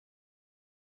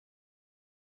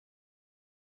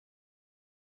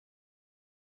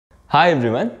Hi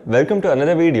everyone, welcome to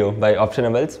another video by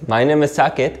Optionables. My name is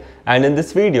Saket, and in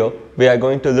this video we are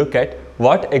going to look at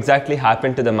what exactly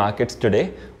happened to the markets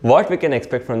today, what we can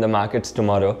expect from the markets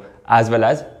tomorrow, as well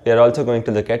as we are also going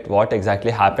to look at what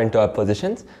exactly happened to our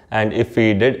positions and if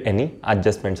we did any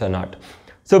adjustments or not.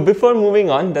 So before moving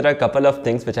on, there are a couple of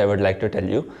things which I would like to tell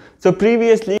you. So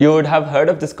previously you would have heard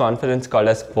of this conference called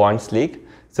as Quantsleague.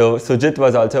 So Sujit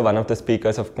was also one of the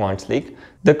speakers of Quantsleague.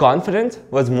 The conference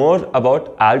was more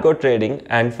about algo trading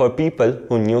and for people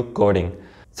who knew coding.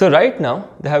 So right now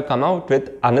they have come out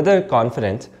with another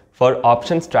conference for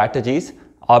option strategies,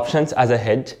 options as a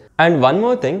hedge, and one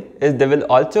more thing is they will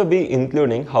also be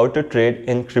including how to trade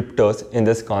in cryptos in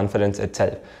this conference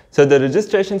itself. So the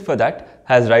registration for that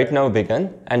has right now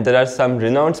begun, and there are some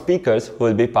renowned speakers who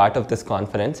will be part of this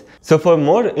conference. So for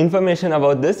more information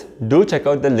about this, do check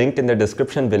out the link in the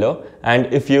description below, and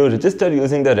if you register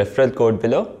using the referral code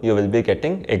below, you will be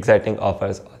getting exciting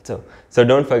offers also. So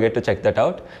don't forget to check that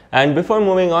out. And before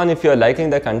moving on, if you are liking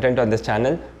the content on this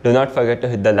channel, do not forget to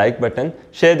hit the like button,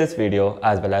 share this video,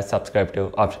 as well as subscribe to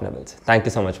Optionables. Thank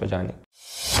you so much for joining.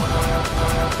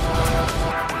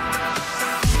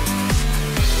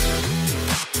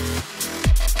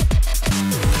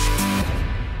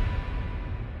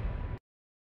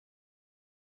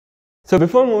 So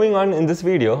before moving on in this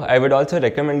video, I would also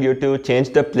recommend you to change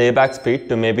the playback speed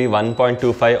to maybe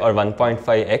 1.25 or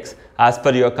 1.5x as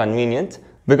per your convenience,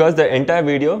 because the entire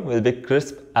video will be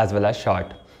crisp as well as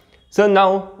short. So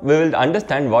now we will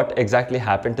understand what exactly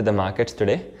happened to the markets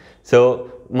today.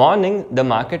 So morning the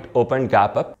market opened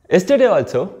gap up. Yesterday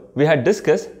also we had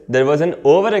discussed there was an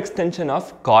overextension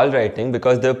of call writing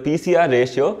because the PCR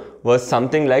ratio was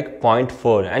something like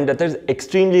 0.4, and that is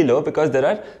extremely low because there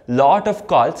are lot of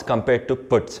calls compared to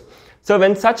puts. So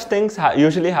when such things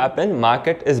usually happen,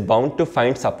 market is bound to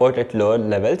find support at lower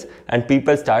levels and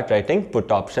people start writing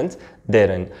put options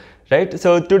therein. Right?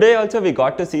 So today also we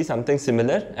got to see something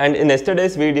similar, and in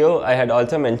yesterday's video I had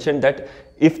also mentioned that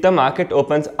if the market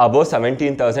opens above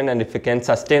 17,000 and if we can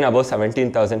sustain above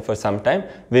 17,000 for some time,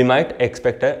 we might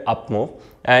expect an up move,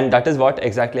 and that is what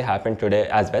exactly happened today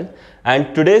as well.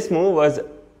 And today's move was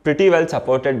pretty well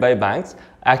supported by banks.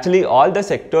 Actually all the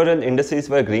sectoral indices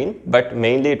were green, but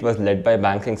mainly it was led by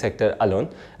banking sector alone,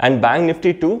 and Bank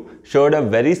Nifty too showed a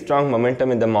very strong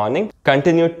momentum in the morning,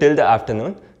 continued till the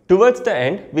afternoon. Towards the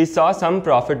end, we saw some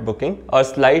profit booking or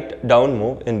slight down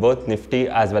move in both Nifty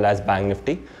as well as Bank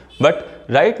Nifty. But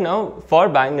right now for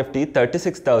Bank Nifty,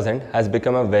 36,000 has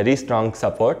become a very strong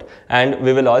support, and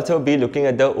we will also be looking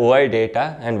at the OI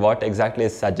data and what exactly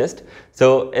it suggests.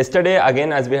 So yesterday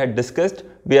again, as we had discussed,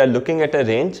 we are looking at a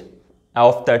range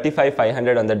of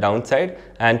 35,500 on the downside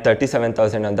and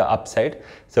 37,000 on the upside.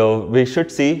 So we should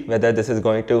see whether this is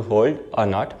going to hold or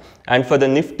not. And for the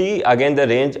Nifty, again the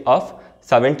range of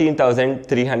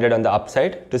 17,300 on the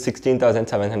upside to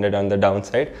 16,700 on the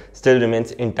downside still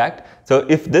remains intact. So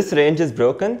if this range is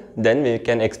broken, then we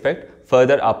can expect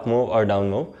further up move or down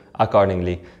move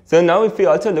accordingly. So now if we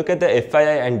also look at the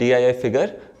FII and DII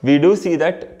figure, we do see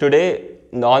that today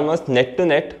almost net to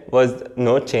net was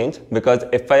no change, because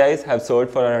FIIs have sold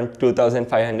for around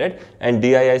 2,500 and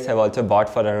DIIs have also bought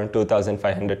for around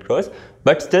 2,500 crores,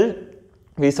 but still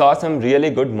we saw some really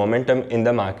good momentum in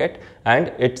the market and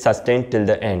it sustained till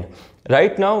the end.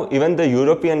 Right now even the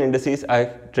European indices are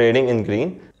trading in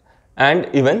green, and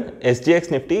even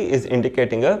SGX Nifty is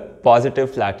indicating a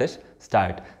positive flattish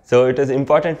start. So it is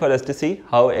important for us to see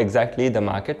how exactly the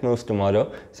market moves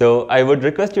tomorrow. So I would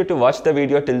request you to watch the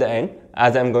video till the end,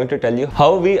 as I am going to tell you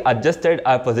how we adjusted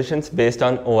our positions based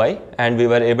on OI, and we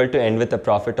were able to end with a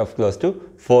profit of close to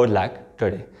 4 lakh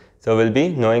today. So we'll be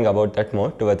knowing about that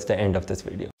more towards the end of this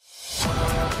video.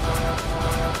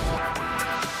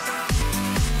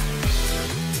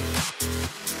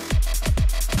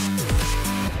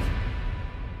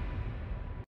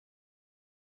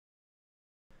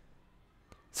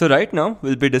 So right now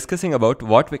we'll be discussing about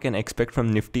what we can expect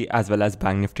from Nifty as well as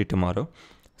Bank Nifty tomorrow.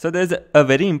 So there's a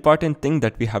very important thing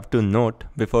that we have to note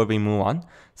before we move on.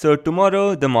 So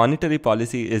tomorrow the monetary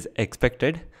policy is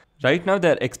expected. Right now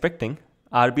they're expecting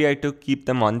RBI to keep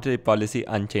the monetary policy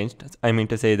unchanged. I mean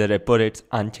to say the repo rates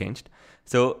unchanged.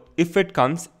 So if it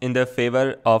comes in the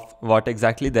favor of what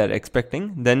exactly they're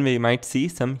expecting, then we might see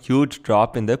some huge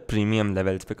drop in the premium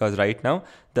levels, because right now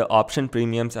the option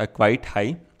premiums are quite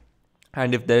high.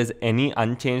 And if there is any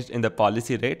unchanged in the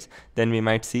policy rates, then we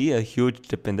might see a huge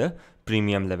dip in the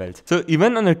premium levels. So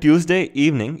even on a Tuesday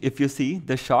evening, if you see,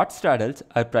 the short straddles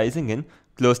are pricing in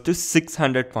close to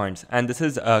 600 points, and this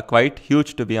is quite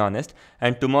huge, to be honest.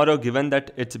 And tomorrow, given that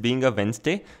it's being a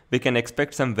Wednesday, we can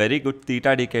expect some very good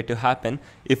theta decay to happen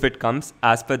if it comes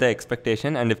as per the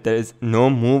expectation and if there is no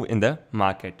move in the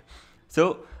market.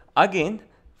 So again,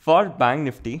 for Bank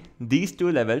Nifty, these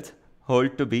two levels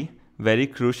hold to be very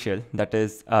crucial, that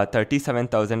is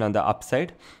 37,000 on the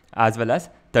upside as well as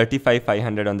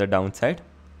 35,500 on the downside.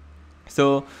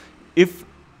 So if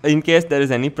in case there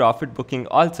is any profit booking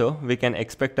also, we can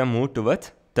expect a move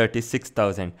towards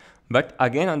 36,000. But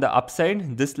again, on the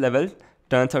upside, this level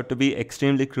turns out to be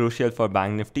extremely crucial for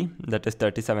Bank Nifty, that is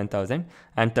 37,000,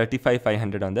 and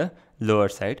 35,500 on the lower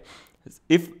side.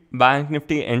 If Bank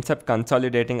Nifty ends up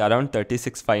consolidating around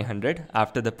 36,500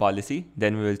 after the policy,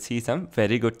 then we will see some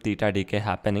very good theta decay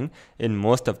happening in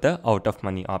most of the out of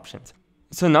money options.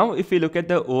 So now if we look at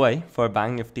the OI for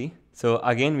Bank Nifty, so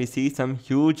again we see some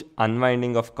huge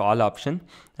unwinding of call option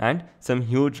and some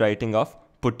huge writing of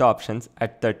put options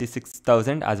at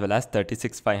 36,000 as well as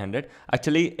 36,500,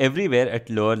 actually everywhere at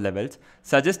lower levels,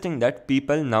 suggesting that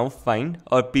people now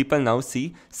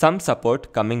see some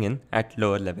support coming in at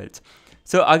lower levels.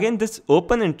 So again, this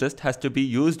open interest has to be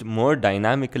used more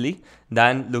dynamically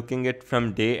than looking at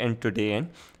from day end to day end.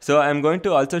 So I'm going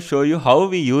to also show you how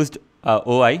we used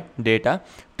OI data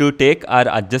to take our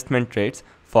adjustment trades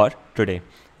for today,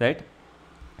 right?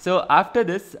 So after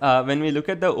this, when we look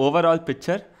at the overall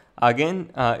picture, again,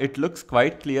 it looks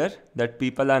quite clear that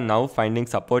people are now finding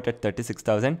support at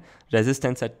 36,000,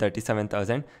 resistance at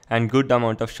 37,000, and good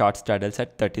amount of short straddles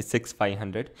at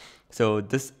 36,500. So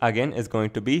this again is going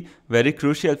to be very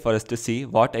crucial for us to see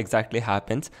what exactly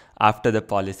happens after the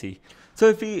policy. So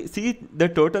if we see the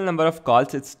total number of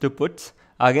calls it's to puts,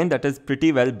 again that is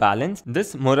pretty well balanced.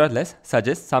 This more or less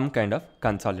suggests some kind of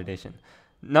consolidation.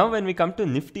 Now when we come to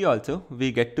Nifty also,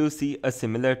 we get to see a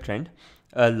similar trend.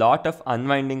 A lot of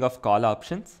unwinding of call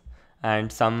options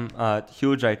and some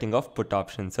huge writing of put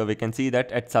options. So we can see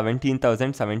that at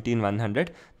 17,000,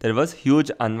 17,100, there was huge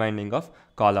unwinding of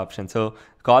call options. So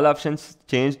call options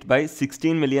changed by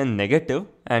 16 million negative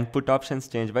and put options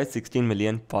changed by 16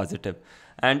 million positive.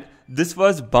 And this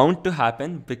was bound to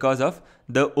happen because of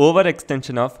the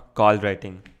overextension of call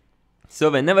writing. So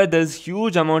whenever there's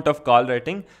huge amount of call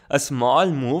writing, a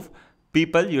small move,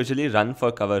 people usually run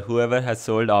for cover. Whoever has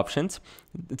sold options,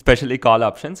 especially call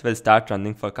options, will start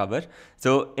running for cover.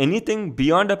 So anything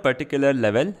beyond a particular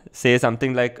level, say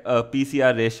something like a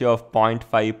PCR ratio of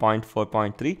 0.5, 0.4,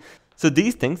 0.3. So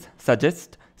these things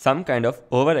suggest some kind of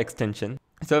overextension.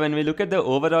 So when we look at the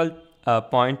overall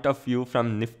point of view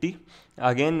from Nifty,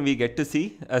 again we get to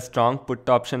see a strong put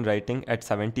option writing at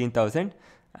 17,000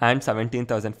 and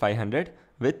 17,500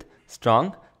 with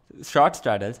strong short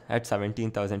straddles at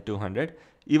 17,200.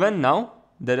 Even now,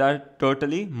 there are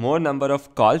totally more number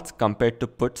of calls compared to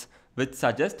puts, which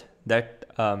suggest that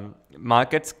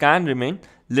markets can remain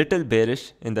little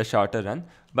bearish in the shorter run.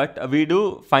 But we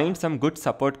do find some good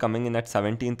support coming in at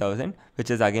 17,000, which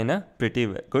is again a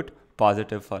pretty good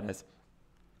positive for us.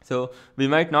 So we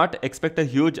might not expect a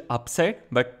huge upside,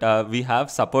 but we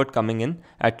have support coming in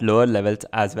at lower levels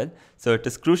as well. So it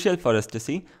is crucial for us to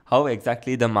see how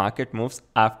exactly the market moves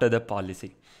after the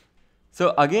policy.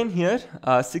 So again here,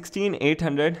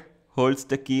 16,800 holds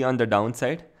the key on the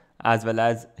downside, as well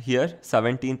as here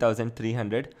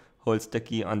 17,300 holds the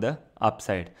key on the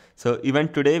upside. So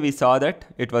even today we saw that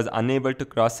it was unable to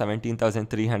cross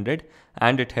 17,300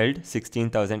 and it held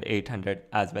 16,800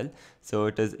 as well. So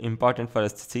it is important for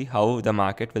us to see how the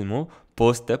market will move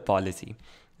post the policy,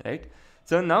 right?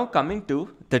 So now coming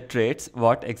to the trades,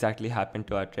 what exactly happened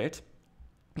to our trades?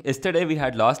 Yesterday we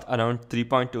had lost around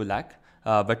 3.2 lakh,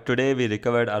 but today we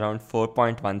recovered around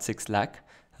 4.16 lakh.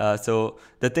 So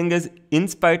the thing is, in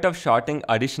spite of shorting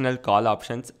additional call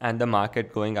options and the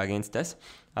market going against us,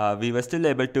 we were still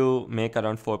able to make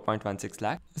around 4.16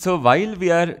 lakh. So while we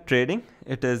are trading,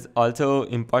 it is also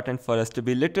important for us to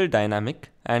be little dynamic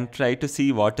and try to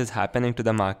see what is happening to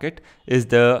the market. Is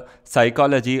the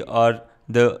psychology or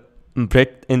the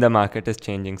breadth in the market is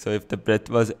changing? So if the breadth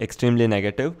was extremely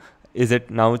negative, is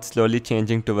it now slowly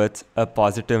changing towards a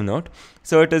positive note?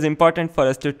 So it is important for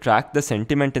us to track the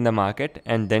sentiment in the market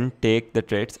and then take the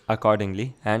trades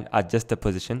accordingly and adjust the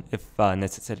position if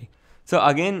necessary. So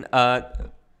again,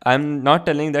 I'm not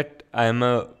telling that I'm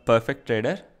a perfect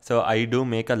trader. So I do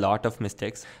make a lot of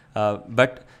mistakes,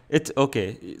 but it's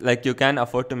okay. Like, you can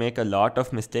afford to make a lot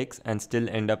of mistakes and still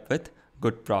end up with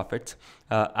good profits,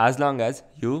 as long as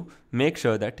you make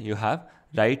sure that you have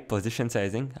right position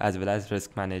sizing as well as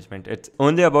risk management. It's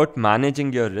only about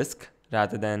managing your risk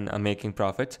rather than making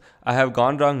profits. I have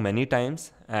gone wrong many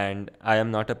times and I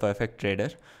am not a perfect trader,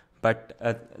 but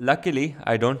luckily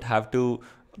I don't have to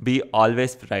be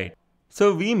always right.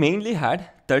 So we mainly had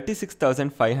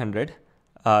 36,500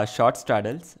 short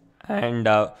straddles, and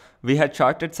we had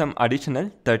shorted some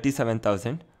additional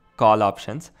 37,000 call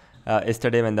options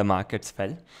yesterday when the markets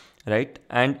fell, right?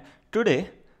 And today,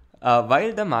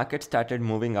 while the market started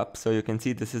moving up, so you can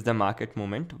see this is the market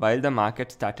movement, while the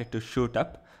market started to shoot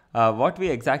up, what we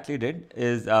exactly did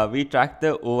is we tracked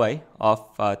the OI of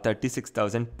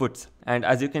 36,000 puts, and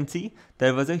as you can see,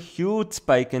 there was a huge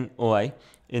spike in OI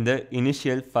in the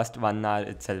initial first 1 hour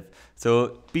itself.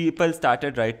 So people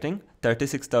started writing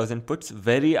 36,000 puts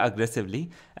very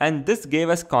aggressively, and this gave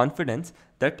us confidence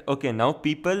that okay, now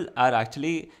people are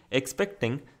actually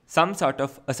expecting some sort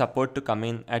of a support to come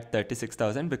in at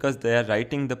 36,000 because they are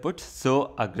writing the puts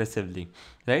so aggressively,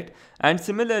 right? And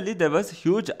similarly, there was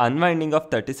huge unwinding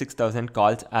of 36,000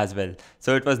 calls as well.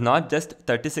 So it was not just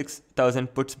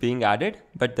 36,000 puts being added,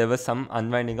 but there was some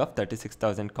unwinding of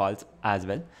 36,000 calls as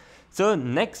well. So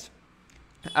next,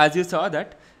 as you saw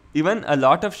that even a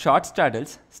lot of short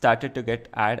straddles started to get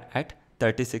added at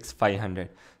 36,500.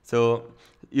 So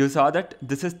you saw that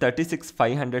this is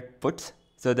 36,500 puts.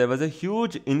 So there was a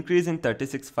huge increase in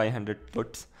 36,500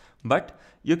 puts, but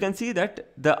you can see that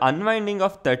the unwinding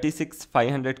of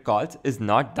 36,500 calls is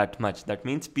not that much. That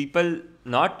means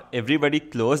not everybody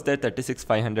closed their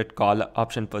 36,500 call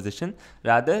option position.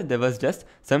 Rather, there was just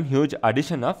some huge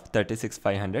addition of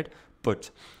 36,500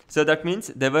 puts. So that means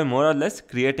they were more or less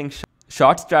creating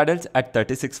short straddles at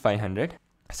 36,500.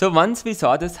 So once we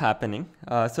saw this happening,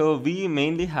 so we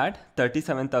mainly had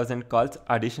 37,000 calls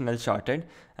additional shorted,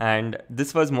 and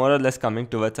this was more or less coming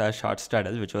towards our short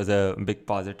straddle, which was a big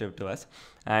positive to us.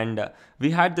 And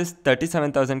we had this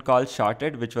 37,000 calls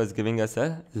shorted, which was giving us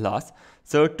a loss.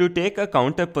 So to take a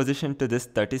counter position to this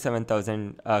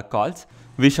 37,000 calls,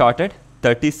 we shorted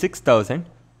 36,000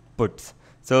 puts.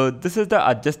 So this is the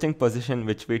adjusting position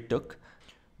which we took.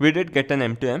 We did get an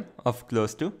M2M of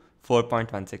close to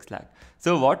 4.16 lakh.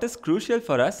 So what is crucial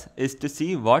for us is to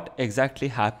see what exactly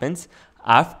happens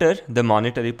after the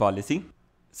monetary policy.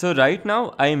 So right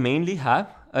now I mainly have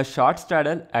a short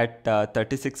straddle at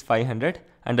 36,500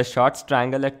 and a short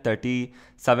strangle at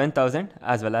 37,000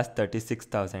 as well as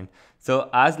 36,000. So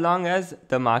as long as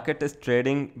the market is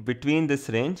trading between this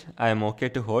range, I am okay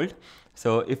to hold.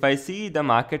 So if I see the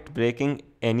market breaking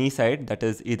any side, that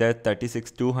is either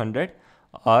 36,200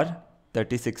 or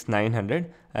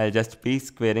 36,900, I'll just be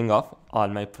squaring off all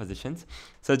my positions.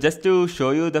 So just to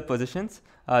show you the positions,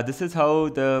 this is how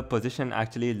the position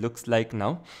actually looks like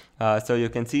now. So you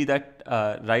can see that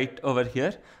right over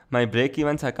here, my break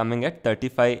evens are coming at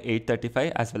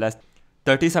 35,835 as well as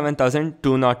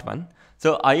 37,201.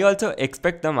 So I also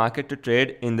expect the market to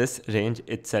trade in this range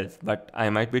itself, but I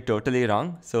might be totally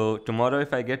wrong. So tomorrow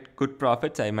if I get good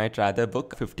profits, I might rather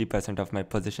book 50% of my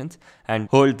positions and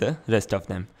hold the rest of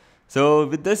them. So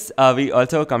with this, we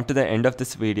also come to the end of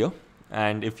this video.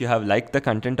 And if you have liked the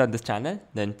content on this channel,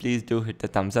 then please do hit the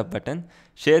thumbs up button,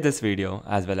 share this video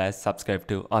as well as subscribe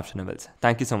to Optionables.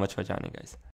 Thank you so much for joining, guys.